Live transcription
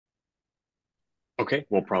Okay,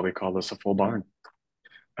 we'll probably call this a full barn.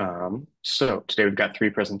 So today we've got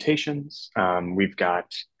three presentations. We've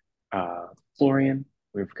got uh, Florian,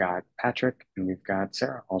 we've got Patrick, and we've got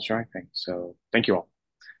Sarah all sharing things. So thank you all.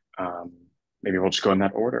 Um, Maybe we'll just go in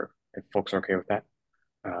that order if folks are okay with that.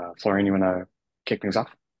 Florian, you want to kick things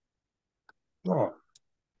off? Oh,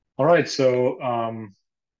 all right.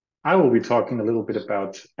 I will be talking a little bit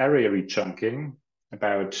about array rechunking,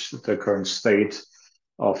 about the current state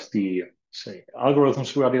of the, say,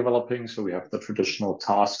 algorithms we are developing. So we have the traditional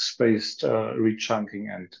tasks-based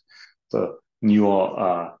rechunking and the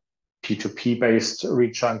newer P2P-based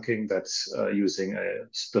rechunking that's using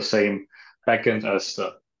the same backend as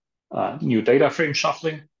the new data frame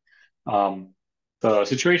shuffling. Um, the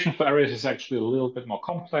situation for arrays is actually a little bit more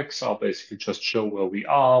complex. I'll basically just show where we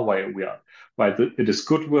are, it is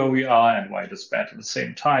good where we are, and why it is bad at the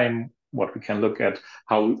same time. What we can look at,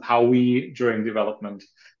 how we during development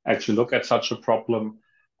actually look at such a problem.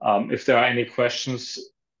 If there are any questions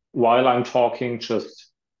while I'm talking,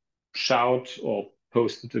 just shout or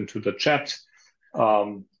post it into the chat.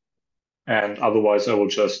 Um, and otherwise, I will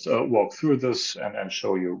just walk through this and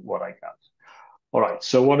show you what I got. All right,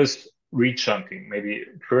 so what is rechunking? Maybe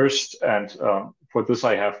first, and for this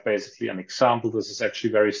I have basically an example. This is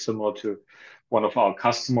actually very similar to one of our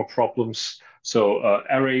customer problems. So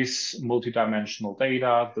arrays, multi-dimensional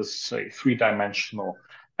data. This is a three-dimensional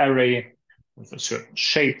array with a certain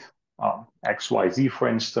shape, X, Y, Z, for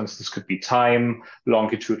instance. This could be time,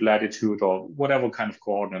 longitude, latitude, or whatever kind of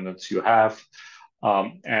coordinates you have.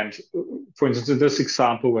 And for instance, in this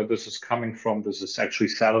example, where this is coming from, this is actually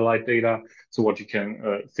satellite data. So what you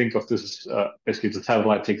can think of this is basically the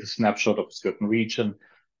satellite takes a snapshot of a certain region,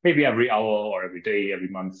 maybe every hour or every day, every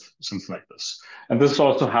month, something like this. And this is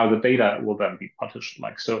also how the data will then be partitioned.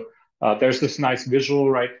 Like so, there's this nice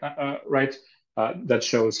visual that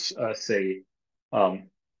shows say um,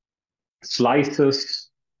 slices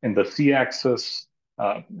in the z-axis,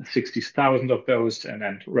 60,000 of those, and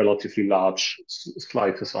then relatively large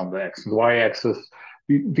slices on the x and y-axis.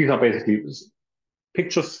 These are basically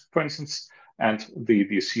pictures, for instance, and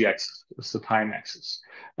the z-axis is the time axis.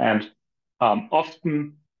 And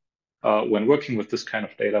often when working with this kind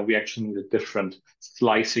of data, we actually need a different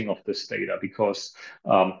slicing of this data because,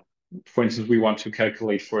 for instance, we want to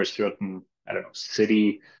calculate for a certain, I don't know,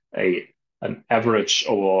 city, a an average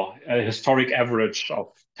or a historic average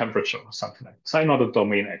of temperature or something like that. So I'm not a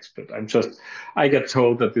domain expert. I get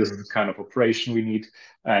told that this is the kind of operation we need.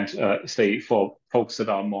 And say for folks that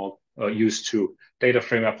are more used to data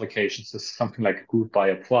frame applications, this is something like a group by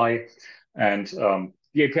apply. And the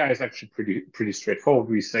API is actually pretty straightforward.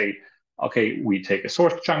 We say, okay, we take a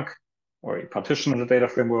source chunk or a partition in the data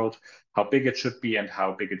frame world, how big it should be and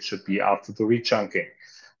how big it should be after the rechunking.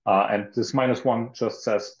 And this -1 just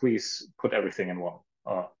says, please put everything in one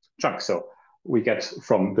chunk. So we get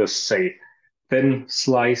from this, say, thin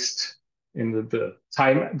sliced in the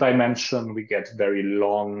time dimension, we get very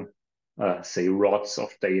long, say, rods of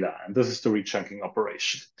data. And this is the rechunking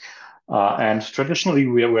operation. And traditionally,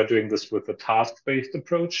 we're doing this with a task-based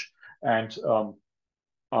approach. And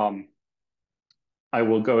um, I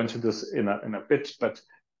will go into this in a bit, but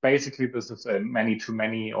basically this is a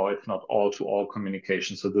many-to-many or if not all-to-all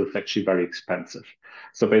communication. So this is actually very expensive.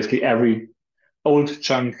 So basically every old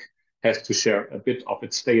chunk has to share a bit of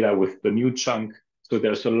its data with the new chunk. So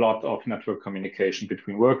there's a lot of network communication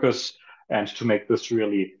between workers. And to make this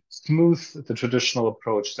really smooth, the traditional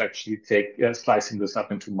approach is actually slicing this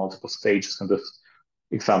up into multiple stages. In this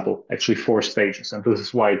example, actually 4 stages. And this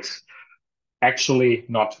is why it's actually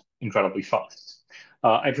not incredibly fast.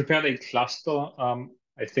 I prepared a cluster.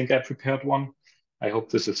 I think I prepared one. I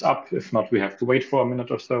hope this is up. If not, we have to wait for a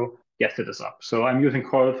minute or so. Yes, it is up. So I'm using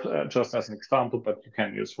Coil just as an example, but you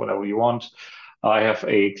can use whatever you want. I have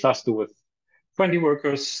a cluster with 20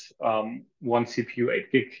 workers, one CPU,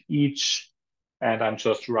 8 gig each, and I'm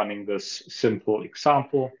just running this simple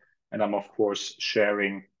example. And I'm, of course,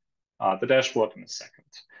 sharing the dashboard in a second.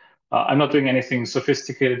 I'm not doing anything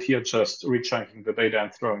sophisticated here, just rechunking the data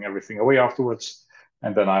and throwing everything away afterwards.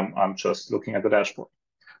 And then I'm just looking at the dashboard.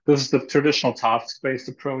 This is the traditional task-based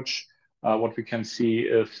approach. What we can see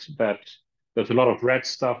is that there's a lot of red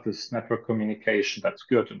stuff, this network communication, that's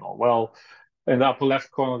good and all well. In the upper left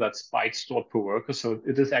corner, that's bytes stored per worker. So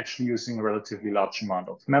it is actually using a relatively large amount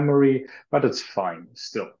of memory, but it's fine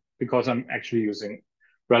still because I'm actually using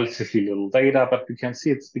relatively little data, but we can see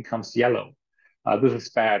it becomes yellow. This is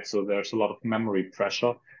bad, so there's a lot of memory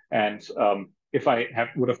pressure. And if I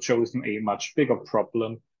would have chosen a much bigger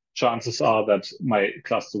problem, chances are that my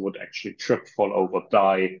cluster would actually trip, fall over,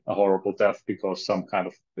 die a horrible death because some kind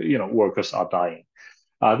of workers are dying.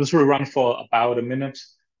 This will run for about a minute.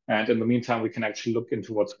 And in the meantime, we can actually look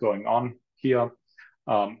into what's going on here.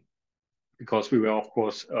 Because we were, of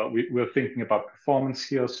course, we're thinking about performance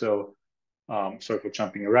here. So sorry for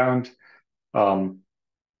jumping around.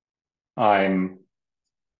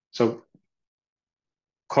 So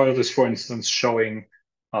Coiled is, for instance, showing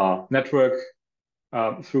network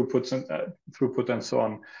throughput and so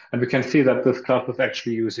on. And we can see that this class is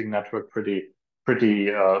actually using network pretty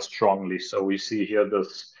strongly. So we see here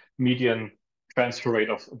this median transfer rate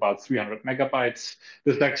of about 300 megabytes.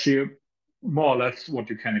 This is actually more or less what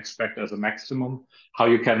you can expect as a maximum. How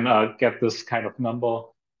you can get this kind of number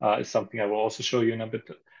is something I will also show you in a bit.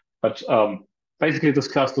 But basically, this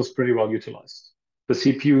cluster is pretty well utilized. The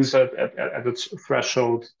CPU is at its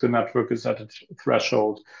threshold, the network is at its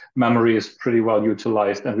threshold, memory is pretty well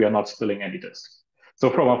utilized, and we are not spilling any disks. So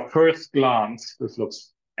from a first glance, this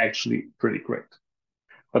looks actually pretty great.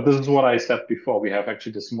 But this is what I said before. We have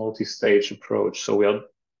actually this multi-stage approach. So we are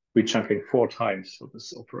rechunking 4 times for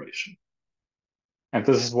this operation. And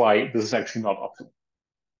this is why this is actually not optimal.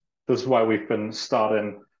 This is why we've been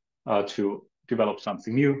starting to develop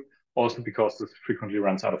something new, also because this frequently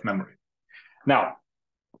runs out of memory. Now,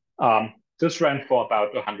 this ran for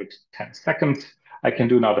about 110 seconds. I can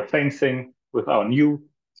do now the same thing with our new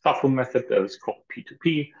shuffle method that is called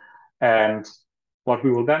P2P. And what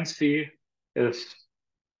we will then see is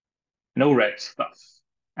no red stuff.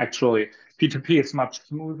 Actually, P2P is much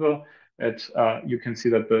smoother. You can see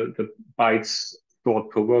that the bytes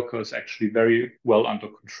stored per worker is actually very well under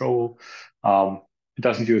control. It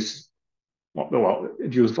doesn't use well,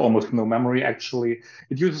 it uses almost no memory, actually.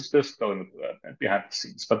 It uses this, though, behind the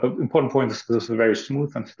scenes. But the important point is this is very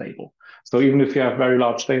smooth and stable. So even if you have very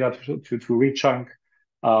large data to rechunk,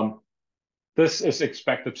 this is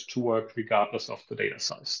expected to work regardless of the data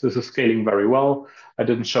size. This is scaling very well. I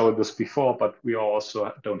didn't show this before, but we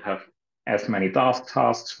also don't have as many Dask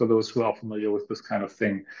tasks for those who are familiar with this kind of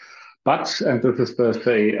thing. But, and this is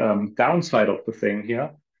the downside of the thing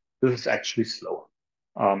here, this is actually slow.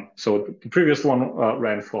 So the previous one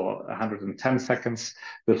ran for 110 seconds.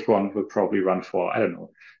 This one will probably run for, I don't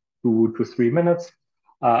know, 2 to 3 minutes.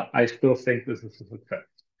 I still think this is a success.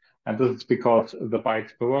 And this is because the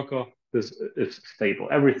bytes per worker, this is stable.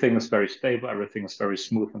 Everything is very stable. Everything is very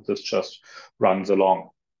smooth, and this just runs along.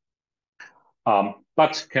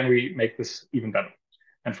 But can we make this even better?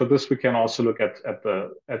 And for this, we can also look at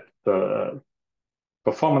the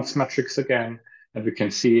performance metrics again, and we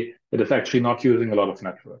can see it is actually not using a lot of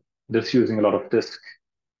network. It is using a lot of disk.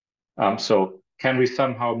 So can we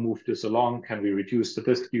somehow move this along? Can we reduce the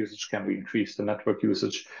disk usage? Can we increase the network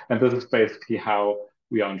usage? And this is basically how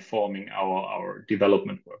we are informing our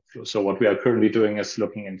development workflow. So what we are currently doing is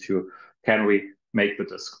looking into, can we make the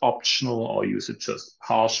disk optional or use it just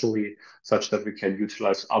partially such that we can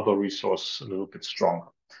utilize other resources a little bit stronger?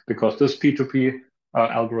 Because this P2P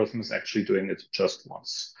algorithm is actually doing it just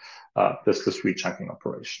once, this rechunking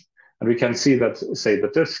operation. And we can see that, say, the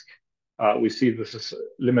disk, we see this is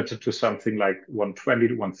limited to something like 120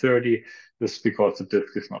 to 130. This is because the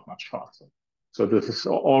disk is not much faster. So this is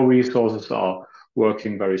all resources are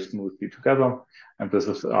working very smoothly together, and this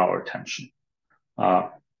is our attention.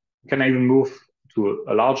 Can I even move to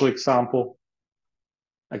a larger example?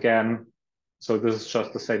 Again, so this is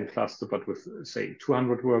just the same cluster, but with, say,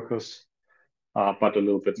 200 workers, but a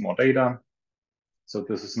little bit more data. So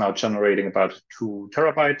this is now generating about 2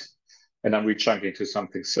 terabytes, and I'm rechunking to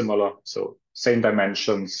something similar. So same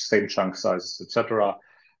dimensions, same chunk sizes, etc.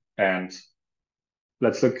 And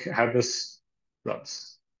let's look how this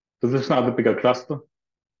runs. So this is now the bigger cluster.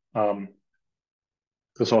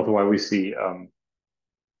 This is also why we see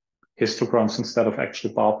histograms instead of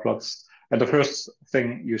actually bar plots. And the first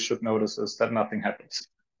thing you should notice is that nothing happens.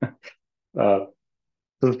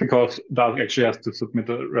 This is because Dask actually has to submit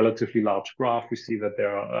a relatively large graph. We see that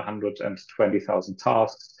there are 120,000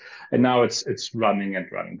 tasks, and now it's running and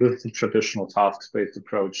running. This is a traditional task-based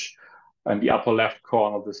approach. And the upper left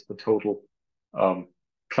corner, this is the total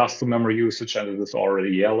cluster memory usage, and it is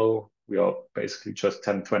already yellow. We are basically just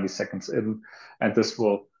 10, 20 seconds in, and this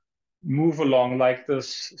will move along like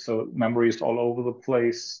this. So memory is all over the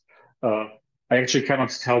place. I actually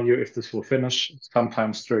cannot tell you if this will finish.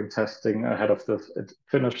 Sometimes during testing ahead of this, it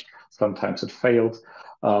finished. Sometimes it failed.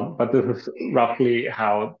 But this is roughly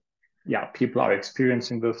how, people are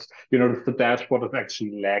experiencing this. You notice the dashboard is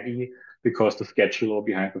actually laggy because the scheduler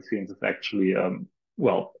behind the scenes is actually, a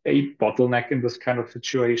bottleneck in this kind of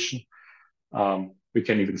situation. We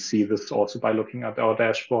can even see this also by looking at our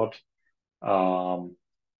dashboard.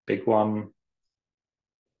 Big one.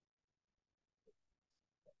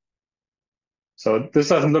 So this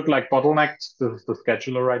doesn't look like bottlenecked. This is the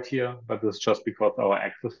scheduler right here, but this is just because our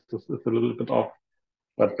access is a little bit off.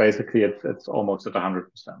 But basically, it's almost at 100%.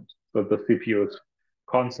 So the CPU is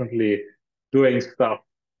constantly doing stuff,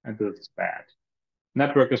 and this is bad.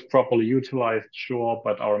 Network is properly utilized, sure,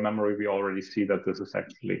 but our memory, we already see that this is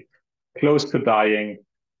actually close to dying.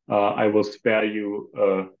 I will spare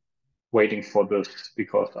you waiting for this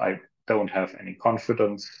because I don't have any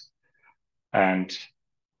confidence. And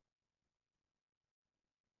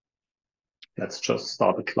let's just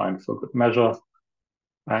start a client for good measure.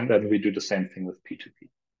 And then we do the same thing with P2P.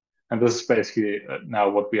 And this is basically now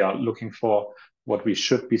what we are looking for. What we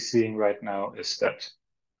should be seeing right now is that,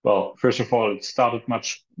 well, first of all, it started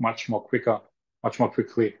much more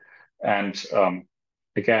quickly. And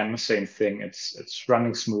again, same thing. It's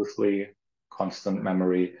running smoothly, constant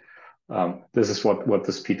memory. This is what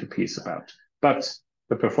this P2P is about. But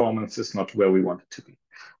the performance is not where we want it to be.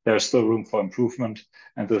 There's still room for improvement,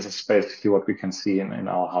 and this is basically what we can see in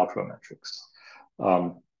our hardware metrics.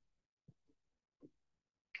 Can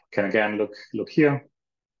again look here.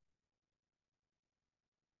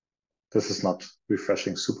 This is not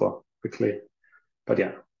refreshing super quickly, but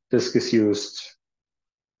yeah, disk is used.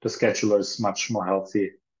 The scheduler is much more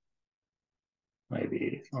healthy.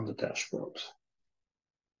 Maybe on the dashboard.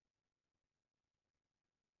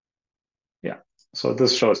 Yeah, so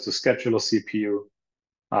this shows the scheduler CPU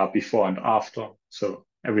before and after. So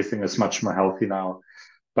everything is much more healthy now,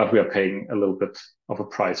 but we are paying a little bit of a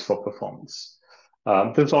price for performance.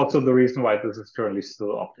 This is also the reason why this is currently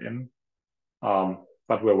still opt-in,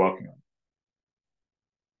 but we're working on it.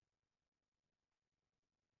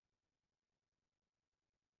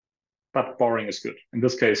 But boring is good. In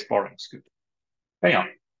this case, boring is good. Anyhow,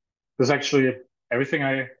 this is actually everything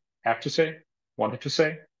I have to say, wanted to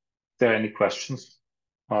say. If there are any questions,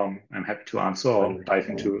 I'm happy to answer or dive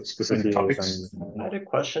into specific topics. I had a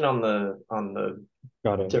question on the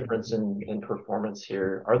difference in performance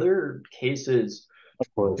here. Are there cases,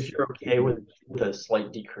 Of course. if you're okay with a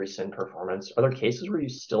slight decrease in performance, are there cases where you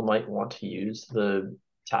still might want to use the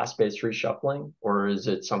task-based reshuffling, or is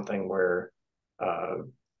it something where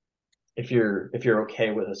if you're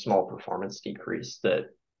okay with a small performance decrease, that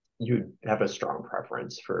you'd have a strong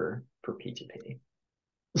preference for P2P?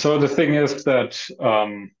 So the thing is that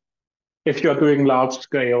if you're doing large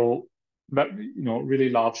scale, really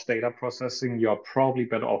large data processing, you're probably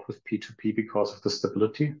better off with P2P because of the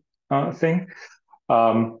stability thing.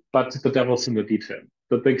 But the devil's in the detail.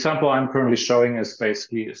 The example I'm currently showing is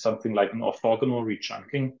basically something like an orthogonal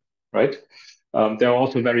rechunking, right? There are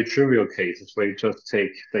also very trivial cases where you just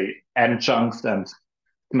take the n chunks and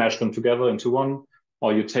smash them together into one,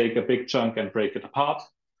 or you take a big chunk and break it apart.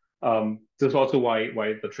 This is also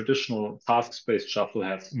why the traditional task-based shuffle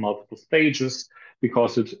has multiple stages,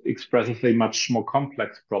 because it expresses a much more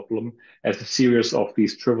complex problem as a series of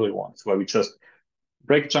these trivial ones, where we just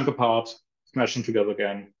break a chunk apart, smash them together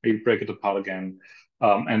again, maybe break it apart again,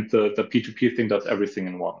 and the P2P thing does everything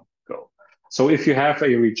in one go. So if you have a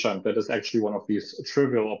rechunk that is actually one of these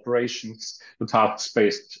trivial operations, the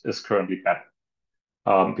task-based is currently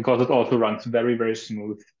better. Because it also runs very, very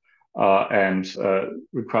smooth and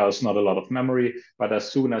requires not a lot of memory. But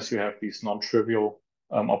as soon as you have these non-trivial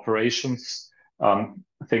operations,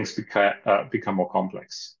 things become more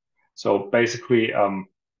complex. So basically,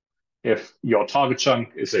 if your target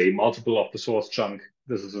chunk is a multiple of the source chunk,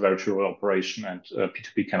 this is a very trivial operation, and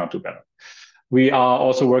P2P cannot do better. We are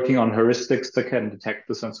also working on heuristics that can detect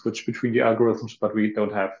this and switch between the algorithms, but we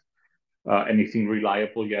don't have anything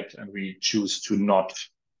reliable yet, and we choose to not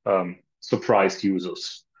surprise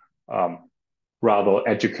users. Rather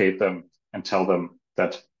educate them and tell them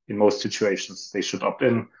that in most situations they should opt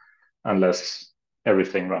in unless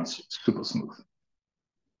everything runs super smooth.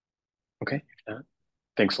 Okay,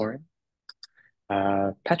 thanks, Florian.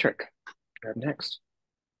 Patrick, you're up next.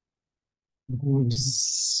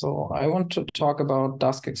 So I want to talk about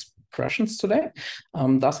Dask expressions today.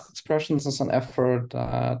 Dask expressions is an effort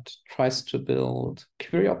that tries to build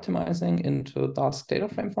query optimizing into Dask data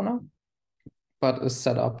frame for now, but is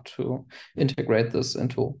set up to integrate this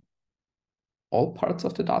into all parts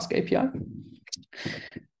of the Dask API.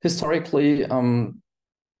 Historically,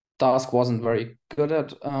 Dask wasn't very good at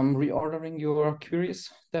reordering your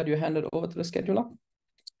queries that you handed over to the scheduler.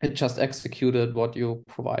 It just executed what you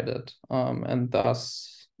provided, and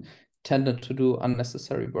thus tended to do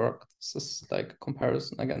unnecessary work. This is like a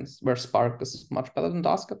comparison against where Spark is much better than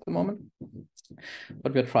Dask at the moment,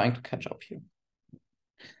 but we're trying to catch up here.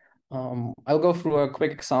 I'll go through a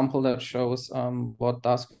quick example that shows what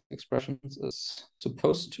Dask expressions is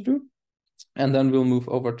supposed to do. And then we'll move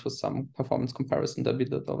over to some performance comparison that we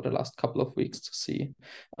did over the last couple of weeks to see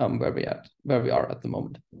where we are at the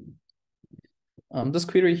moment. This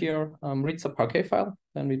query here reads a Parquet file,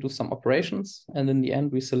 then we do some operations, and in the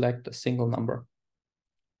end we select a single number.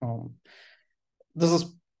 This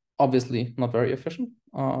is obviously not very efficient.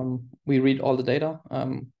 We read all the data,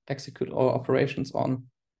 execute all operations on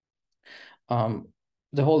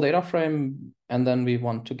the whole data frame, and then we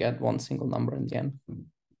want to get one single number in the end.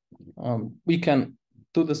 We can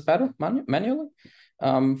do this better manually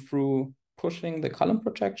through pushing the column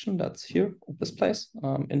projection that's here at this place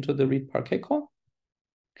into the read Parquet call,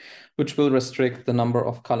 which will restrict the number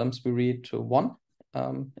of columns we read to 1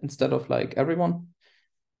 instead of like everyone.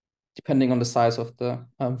 Depending on the size of the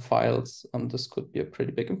files, this could be a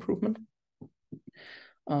pretty big improvement.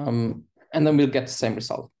 And then we'll get the same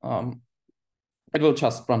result. It will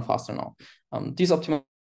just run faster now. These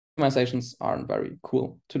optimizations aren't very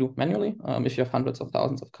cool to do manually. If you have hundreds of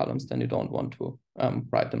thousands of columns, then you don't want to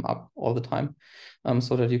write them up all the time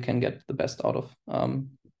so that you can get the best out of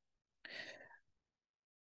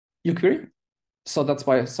your query. So that's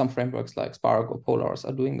why some frameworks like Spark or Polars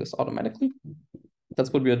are doing this automatically.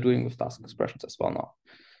 That's what we are doing with Dask expressions as well now.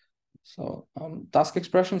 So Dask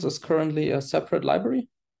expressions is currently a separate library.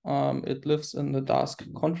 It lives in the Dask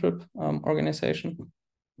contrib organization.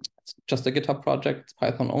 It's just a GitHub project, it's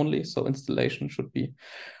Python only, so installation should be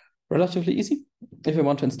relatively easy if you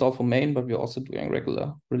want to install for main, but we're also doing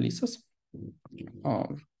regular releases.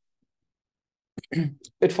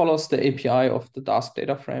 It follows the API of the Dask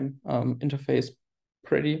data frame interface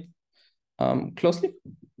pretty closely.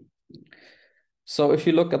 So if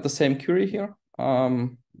you look at the same query here,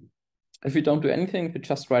 if you don't do anything, if you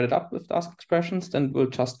just write it up with Dask expressions, then it will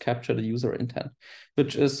just capture the user intent,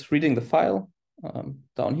 which is reading the file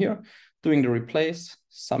down here, doing the replace,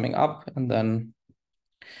 summing up, and then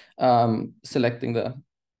selecting the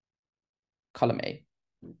column A,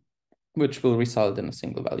 which will result in a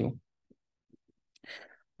single value.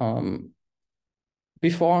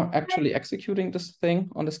 Before actually executing this thing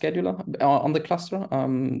on the scheduler, on the cluster,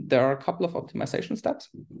 there are a couple of optimization steps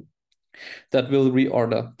that will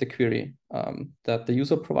reorder the query that the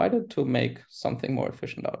user provided to make something more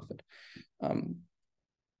efficient out of it.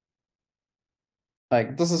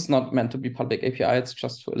 Like this is not meant to be public API, it's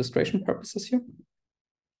just for illustration purposes here.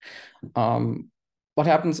 What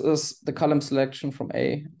happens is the column selection from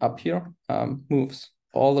A up here moves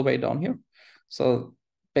all the way down here. So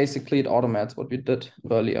basically it automates what we did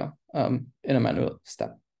earlier in a manual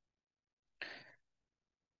step.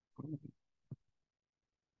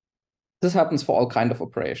 This happens for all kinds of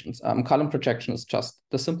operations. Column projection is just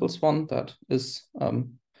the simplest one that is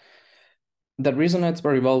that resonates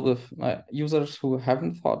very well with users who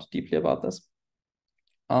haven't thought deeply about this.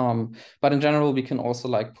 But in general, we can also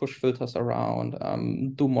like push filters around,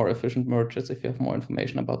 do more efficient merges if you have more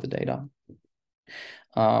information about the data.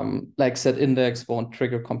 Like set index won't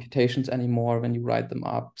trigger computations anymore when you write them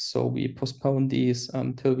up. So we postpone these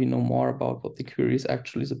until we know more about what the query is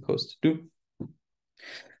actually supposed to do.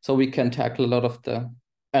 So we can tackle a lot of the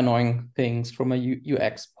annoying things from a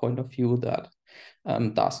UX point of view that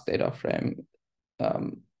Dask data frame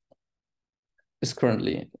is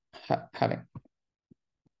currently having.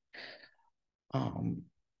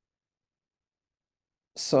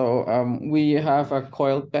 So we have a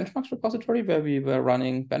coiled benchmarks repository where we were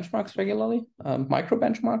running benchmarks regularly, micro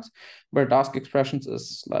benchmarks, where Dask expressions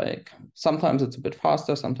is like, sometimes it's a bit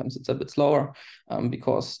faster, sometimes it's a bit slower,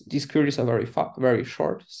 because these queries are very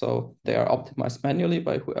short. So they are optimized manually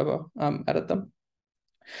by whoever added them.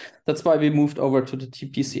 That's why we moved over to the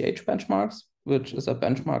TPCH benchmarks, which is a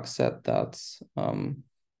benchmark set that's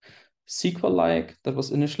SQL-like, that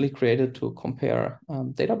was initially created to compare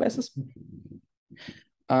databases.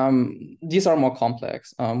 These are more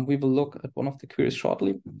complex. We will look at one of the queries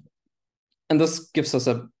shortly. And this gives us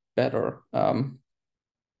a better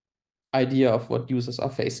idea of what users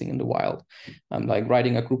are facing in the wild. Like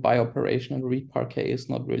writing a group by operation and read Parquet is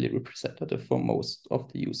not really representative for most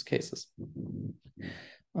of the use cases.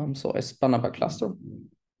 So I spun up a cluster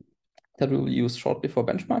that we will use shortly for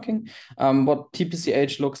benchmarking. What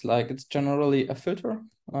TPCH looks like, it's generally a filter,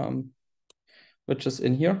 which is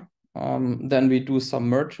in here. Then we do some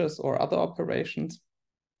merges or other operations.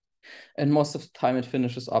 And most of the time it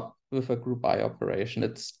finishes up with a group by operation.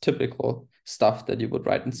 It's typical stuff that you would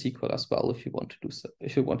write in SQL as well if you want to do so,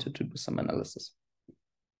 if you wanted to do some analysis.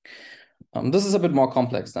 This is a bit more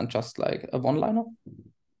complex than just like a one-liner.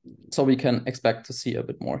 So we can expect to see a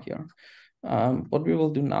bit more here. What we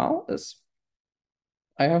will do now is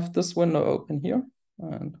I have this window open here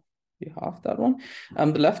and we have that one.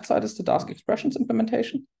 The left side is the Dask expressions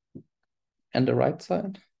implementation. and the right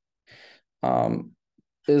side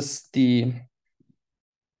is the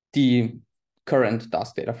current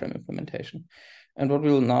Dask data frame implementation. And what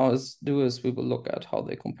we will now do is we will look at how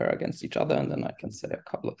they compare against each other, and then I can say a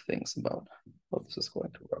couple of things about how this is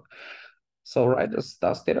going to work. So right is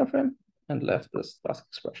Dask data frame, and left is Dask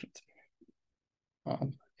expressions.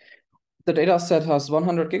 The data set has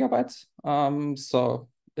 100 gigabytes, so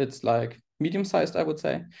it's like medium-sized, I would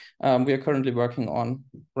say. We are currently working on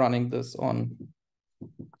running this on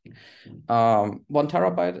 1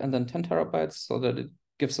 terabyte and then 10 terabytes, so that it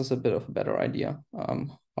gives us a bit of a better idea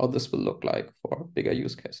how this will look like for bigger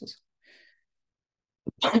use cases.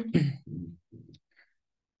 I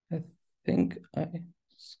think I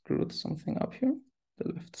screwed something up here.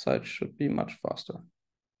 The left side should be much faster.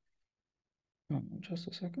 Just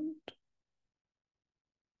a second.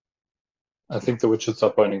 I think the widgets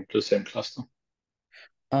are pointing to the same cluster.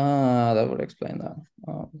 That would explain that.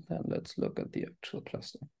 Then let's look at the actual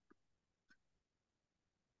cluster.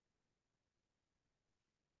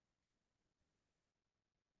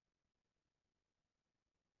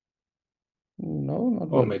 No,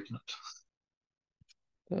 not Or really. maybe not.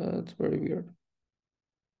 That's very weird.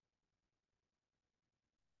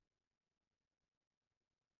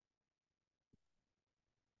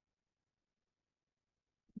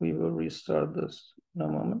 We will restart this in a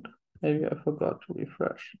moment. Maybe I forgot to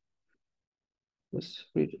refresh this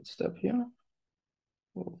region step here.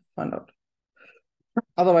 We'll find out.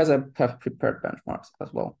 Otherwise, I have prepared benchmarks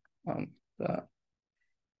as well that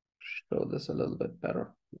show this a little bit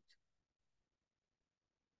better.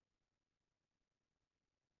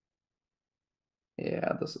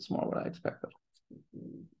 Yeah, this is more what I expected.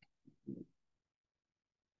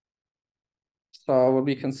 So what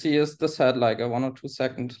we can see is this had like a 1 or 2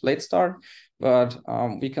 second late start, but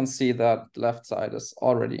we can see that the left side is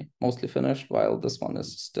already mostly finished, while this one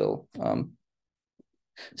is still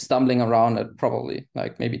stumbling around at probably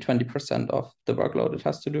like maybe 20% of the workload it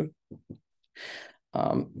has to do.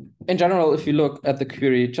 In general, if you look at the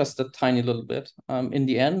query just a tiny little bit, in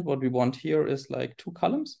the end, what we want here is like 2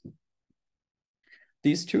 columns,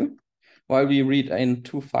 these two, while we read in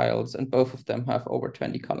 2 files and both of them have over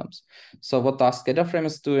 20 columns. So what Dask data frame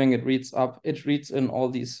is doing, it reads in all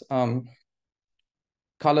these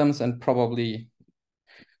columns and probably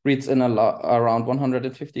reads in around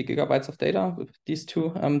 150 gigabytes of data with these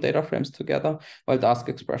 2 data frames together, while Dask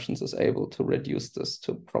expressions is able to reduce this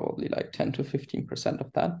to probably like 10 to 15%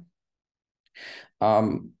 of that.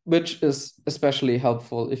 Which is especially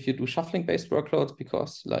helpful if you do shuffling-based workloads,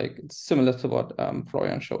 because like it's similar to what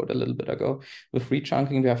Florian showed a little bit ago. With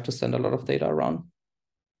rechunking, we have to send a lot of data around.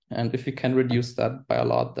 And if we can reduce that by a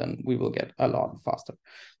lot, then we will get a lot faster.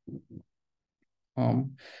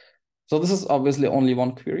 So this is obviously only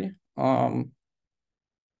one query.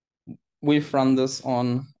 We've run this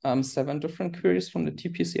on 7 different queries from the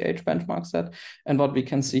TPCH benchmark set. And what we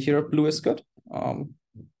can see here, blue is good.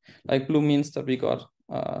 Like blue means that we got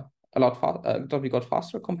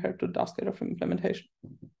faster compared to Dask data frame implementation.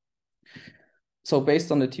 So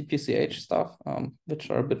based on the TPCH stuff, which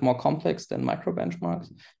are a bit more complex than micro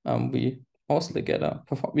benchmarks, we mostly get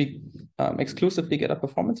exclusively get a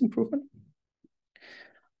performance improvement.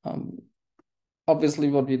 Obviously,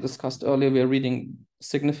 what we discussed earlier, we are reading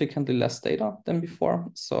significantly less data than before.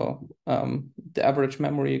 So the average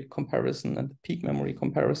memory comparison and the peak memory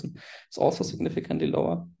comparison is also significantly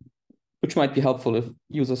lower, which might be helpful if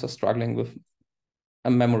users are struggling with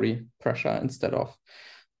a memory pressure instead of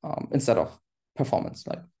performance.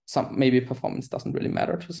 Like maybe performance doesn't really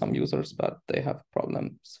matter to some users, but they have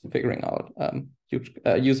problems figuring out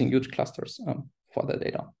using huge clusters for their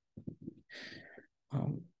data.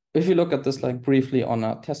 If you look at this like briefly on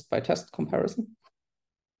a test-by-test comparison,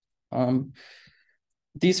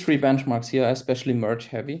 these 3 benchmarks here are especially merge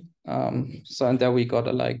heavy. So and there we got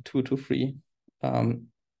a like 2 to 3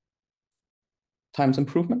 times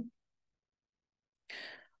improvement.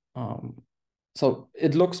 So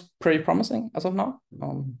it looks pretty promising as of now.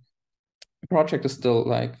 The project is still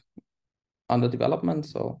like under development,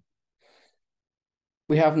 so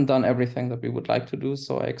we haven't done everything that we would like to do.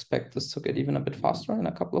 So I expect this to get even a bit faster in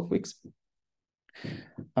a couple of weeks.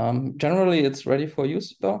 Generally, it's ready for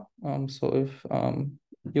use though. So if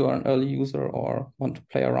you are an early user or want to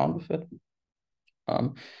play around with it,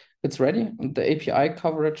 it's ready. The API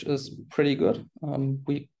coverage is pretty good.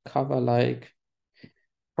 We cover like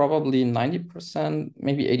probably 90%,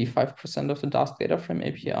 maybe 85% of the Dask data frame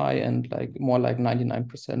API, and like more like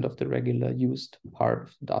 99% of the regular used part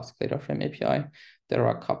of the Dask data frame API. There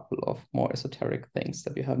are a couple of more esoteric things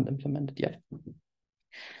that we haven't implemented yet,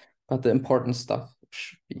 but the important stuff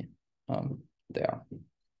should be there.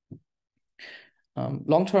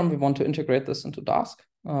 Long term, we want to integrate this into Dask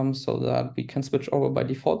so that we can switch over by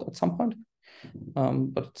default at some point,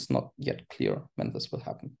 but it's not yet clear when this will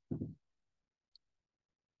happen.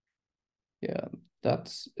 Yeah,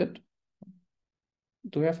 that's it.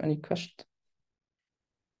 Do we have any questions?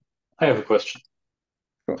 I have a question.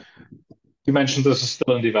 Sure. You mentioned this is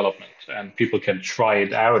still in development and people can try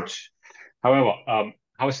it out. However,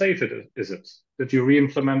 how safe is it? Did you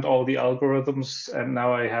re-implement all the algorithms and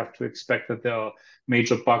now I have to expect that there are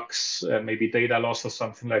major bugs, maybe data loss or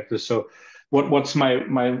something like this? So what's my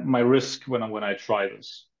risk when I try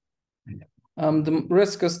this? The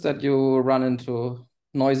risk is that you run into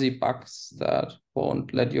noisy bugs that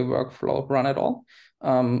won't let your workflow run at all.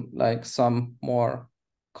 Like some more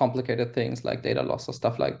complicated things like data loss or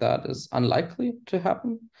stuff like that is unlikely to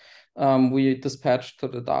happen. We dispatch to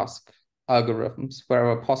the Dask algorithms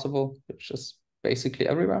wherever possible, which is basically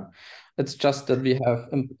everywhere. It's just that we have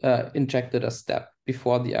injected a step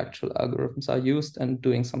before the actual algorithms are used and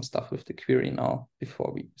doing some stuff with the query now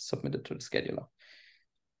before we submit it to the scheduler.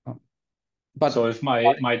 But so if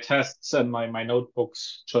my tests and my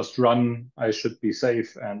notebooks just run, I should be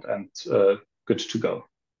safe and good to go.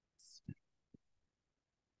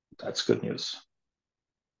 That's good news.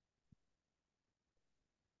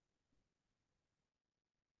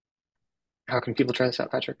 How can people try this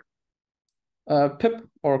out, Patrick? Pip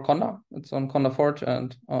or Conda. It's on Conda Forge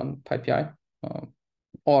and on PyPI,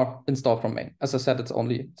 or install from main. As I said, it's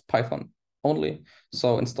Python only,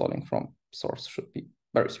 so installing from source should be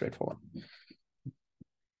very straightforward.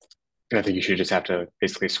 And I think you should just have to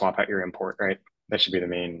basically swap out your import, right? That should be the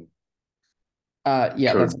main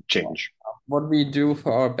that's change. What we do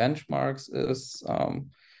for our benchmarks is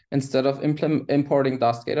instead of importing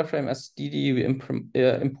Dask data frame as DD, we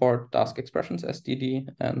import Dask expressions as DD,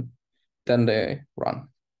 and then they run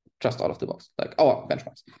just out of the box. Like our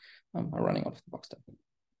benchmarks are running out of the box then.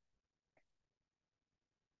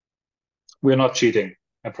 We're not cheating,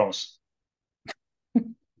 I promise.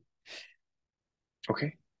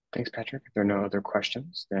 Okay, thanks, Patrick. If there are no other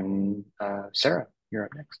questions, then Sarah, you're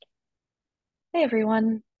up next. Hey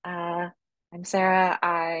everyone, I'm Sarah.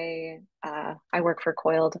 I work for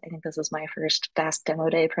Coiled. I think this is my first Dask Demo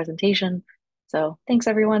Day presentation. So thanks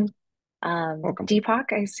everyone. Welcome.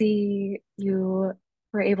 Deepak, I see you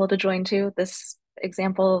were able to join too. This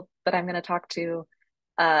example that I'm going to talk to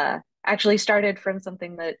actually started from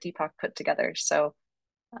something that Deepak put together. So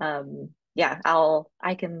yeah,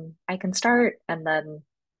 I can start and then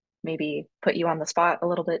maybe put you on the spot a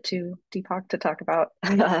little bit too, Deepak, to talk about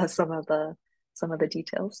some of the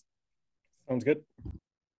details. Sounds good.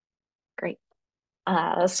 Great.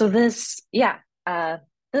 So this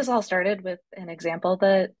all started with an example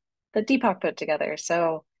that Deepak put together.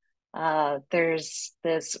 So there's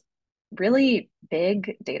this really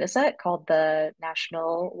big data set called the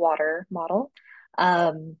National Water Model.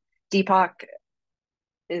 Deepak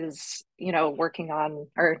is, working on,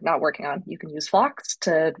 or not working on, you can use flocks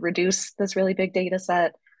to reduce this really big data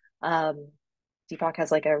set. Deepak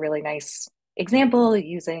has like a really nice example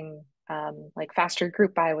using like faster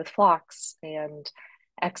group by with flocks and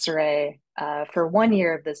X-ray for 1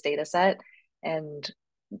 year of this data set. And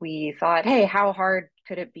we thought, hey, how hard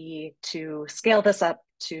could it be to scale this up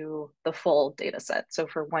to the full data set? So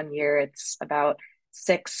for 1 year, it's about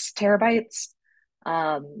 6 terabytes.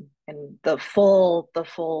 And the full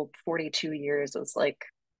 42 years is like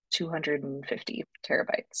 250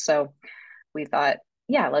 terabytes. So we thought,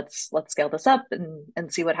 yeah, let's scale this up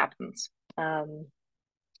and see what happens.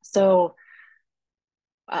 So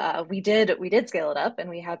we did scale it up and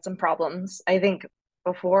we had some problems. I think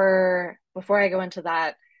before I go into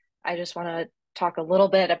that, I just want to talk a little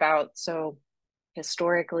bit about, so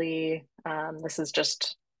historically, this is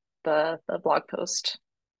just the blog post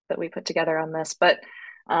that we put together on this, but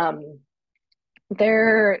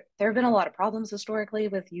there have been a lot of problems historically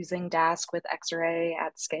with using Dask with X-ray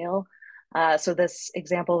at scale. So this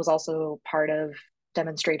example was also part of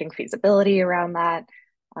demonstrating feasibility around that.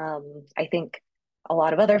 I think a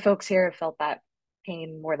lot of other folks here have felt that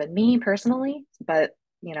pain more than me personally, but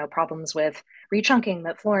problems with rechunking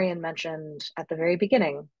that Florian mentioned at the very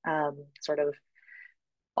beginning, sort of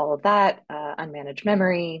all of that, unmanaged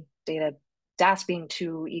memory, data, Dask being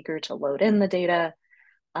too eager to load in the data.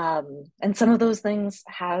 And some of those things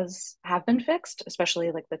have been fixed,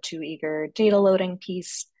 especially like the too eager data loading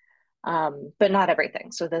piece, but not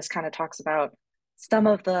everything. So this kind of talks about some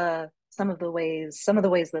of the ways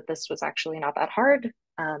that this was actually not that hard,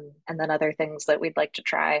 and then other things that we'd like to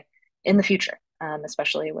try in the future,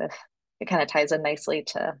 especially with, it kind of ties in nicely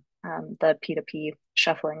to the P2P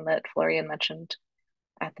shuffling that Florian mentioned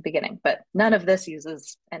at the beginning, but none of this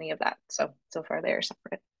uses any of that. So far they are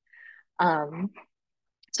separate.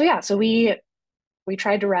 So yeah, so we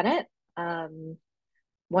tried to run it.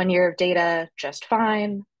 1 year of data, just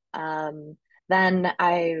fine. Then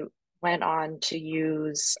I went on to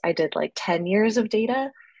use, I did like 10 years of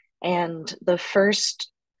data. And the first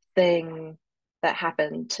thing that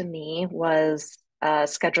happened to me was a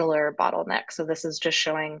scheduler bottleneck. So this is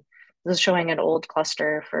showing an old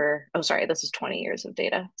cluster for, oh, sorry, this is 20 years of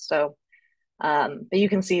data. So, but you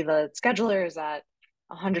can see the scheduler is at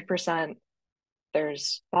 100%.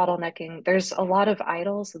 There's bottlenecking. There's a lot of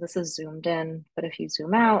idle. So this is zoomed in, but if you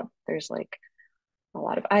zoom out, there's like a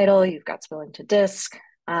lot of idle. You've got spilling to disk.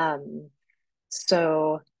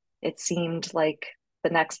 So it seemed like the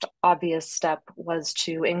next obvious step was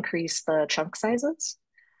to increase the chunk sizes.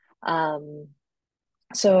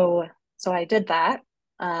 So I did that.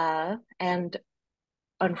 And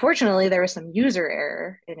unfortunately, there was some user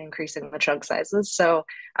error in increasing the chunk sizes. So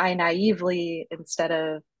I naively,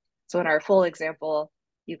 so in our full example,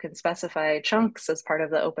 you can specify chunks as part of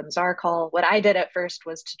the OpenZAR call. What I did at first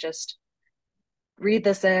was to just read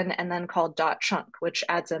this in and then call .chunk, which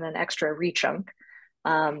adds in an extra rechunk.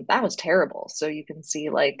 That was terrible. So you can see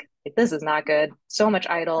like this is not good. So much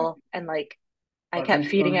idle, and like I kept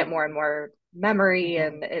feeding it more and more memory,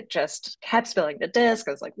 and it just kept spilling to disk.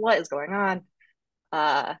 I was like, what is going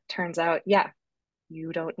on? Turns out, yeah,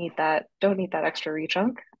 you don't need that extra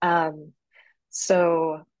rechunk.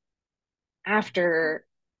 So after,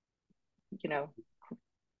 you know,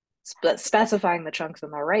 specifying the chunks in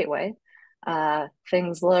the right way,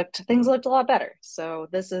 things looked a lot better. So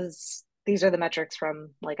these are the metrics from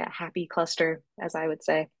like a happy cluster, as I would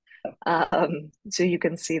say. So you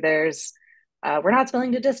can see we're not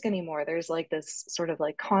spilling to disk anymore. There's like this sort of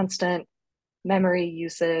like constant memory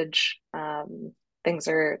usage. Things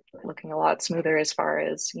are looking a lot smoother as far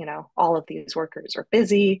as, all of these workers are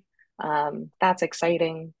busy. That's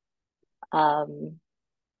exciting.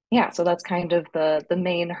 Yeah, so that's kind of the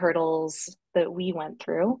main hurdles that we went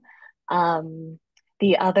through.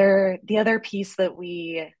 The other piece that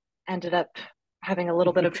we ended up having a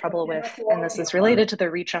little bit of trouble with, and this is related to the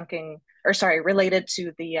rechunking, or sorry, related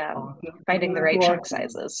to the finding the right chunk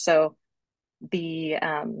sizes. So the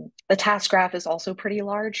task graph is also pretty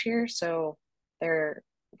large here, so there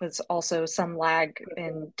was also some lag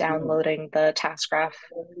in downloading the task graph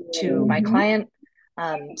to my client.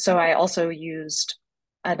 So I also used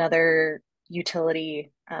another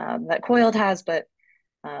utility that Coiled has, but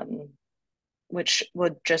which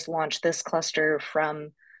would just launch this cluster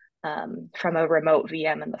from a remote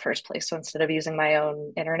VM in the first place. So instead of using my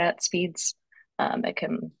own internet speeds, it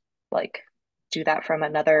can like do that from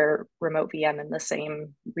another remote VM in the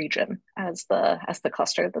same region as the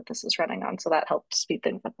cluster that this is running on. So that helped speed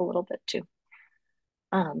things up a little bit too.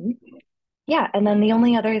 Yeah, and then the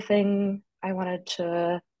only other thing I wanted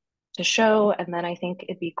to show, and then I think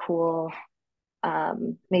it'd be cool,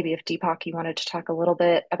 maybe if Deepak, you wanted to talk a little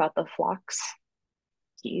bit about the flocks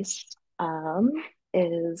piece,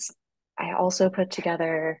 is I also put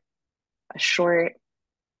together a short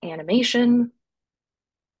animation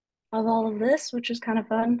of all of this, which is kind of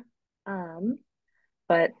fun.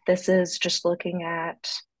 But this is just looking at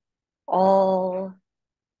all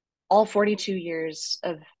 42 years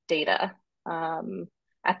of data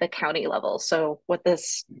at the county level. So what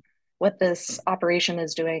this operation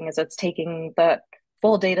is doing is it's taking the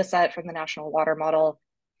full data set from the National Water Model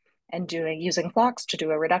and using flocks to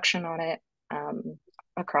do a reduction on it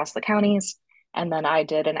across the counties. And then I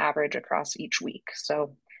did an average across each week.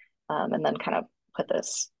 So, and then kind of put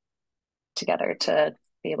this together to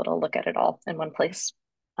be able to look at it all in one place.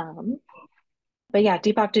 But yeah,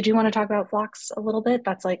 Deepak, did you want to talk about flocks a little bit?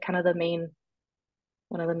 That's like kind of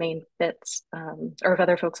one of the main bits, or if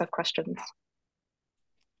other folks have questions.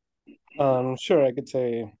 Sure, I could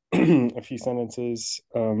say a few sentences.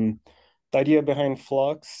 The idea behind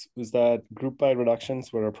flocks was that group by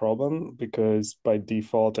reductions were a problem because by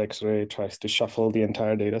default, X-ray tries to shuffle the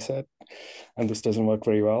entire data set, and this doesn't work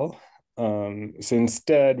very well. So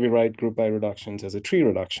instead, we write group by reductions as a tree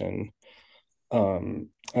reduction. And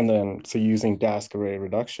then, so using Dask array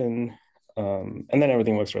reduction, and then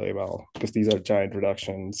everything works really well because these are giant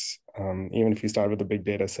reductions. Even if you start with a big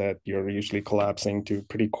data set, you're usually collapsing to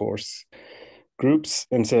pretty coarse groups.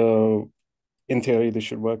 And so in theory, this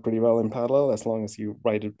should work pretty well in parallel as long as you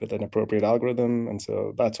write it with an appropriate algorithm. And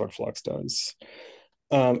so that's what Flux does.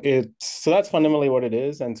 So that's fundamentally what it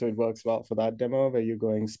is. And so it works well for that demo where you're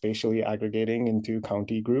going spatially aggregating into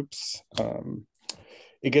county groups.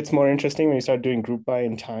 It gets more interesting when you start doing group by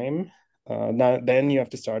in time. Now, then you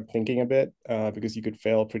have to start thinking a bit because you could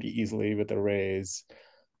fail pretty easily with arrays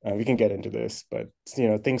We can get into this, but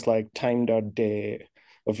things like time.day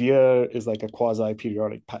of year is like a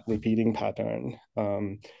quasi-periodic repeating pattern.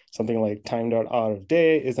 Something like time.hour of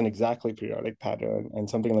day is an exactly periodic pattern, and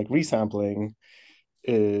something like resampling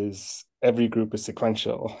is every group is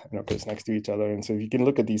sequential and occurs next to each other. And so you can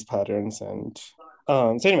look at these patterns. And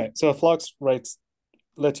so anyway, so Flux lets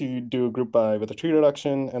you do a group by with a tree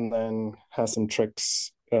reduction, and then has some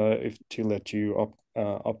tricks to let you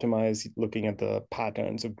optimize looking at the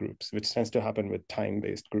patterns of groups, which tends to happen with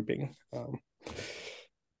time-based grouping.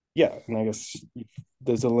 Yeah, and I guess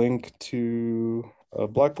there's a link to a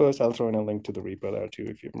blog post. I'll throw in a link to the repo there too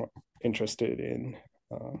if you're more interested in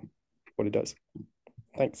what it does.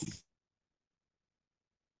 Thanks.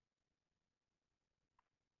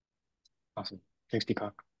 Awesome. Thanks,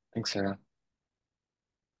 Deepak. Thanks, Sarah.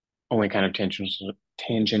 Only kind of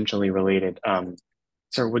tangentially related.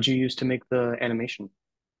 Sarah, what'd you use to make the animation?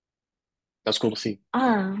 That's cool to see.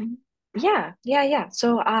 Yeah. I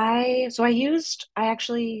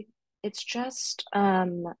actually it's just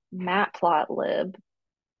matplotlib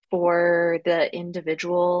for the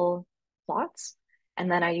individual plots,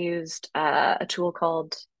 and then I used a tool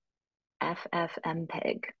called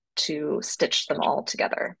ffmpeg to stitch them all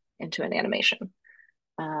together into an animation.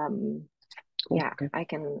 Cool. Yeah, Okay. I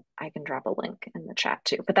can drop a link in the chat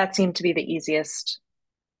too, but that seemed to be the easiest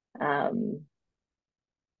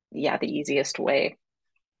way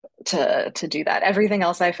to do that. Everything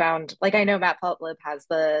else I found, like I know Matplotlib has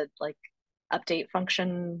the like update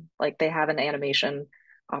function, like they have an animation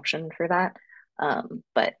option for that.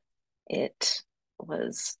 But it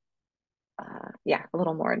was a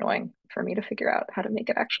little more annoying for me to figure out how to make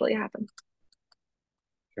it actually happen.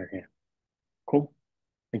 Sure, yeah. Cool.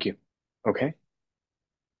 Thank you. Okay.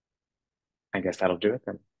 I guess that'll do it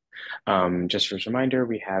then. Just as a reminder,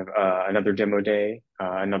 we have another demo day,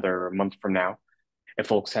 another month from now. If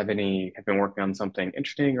folks have been working on something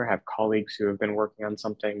interesting, or have colleagues who have been working on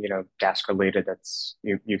something, Dask related that's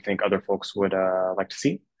you think other folks would like to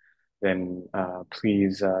see, then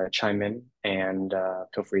please chime in and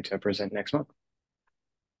feel free to present next month.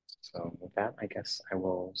 So with that, I guess I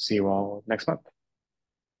will see you all next month.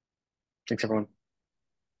 Thanks, everyone.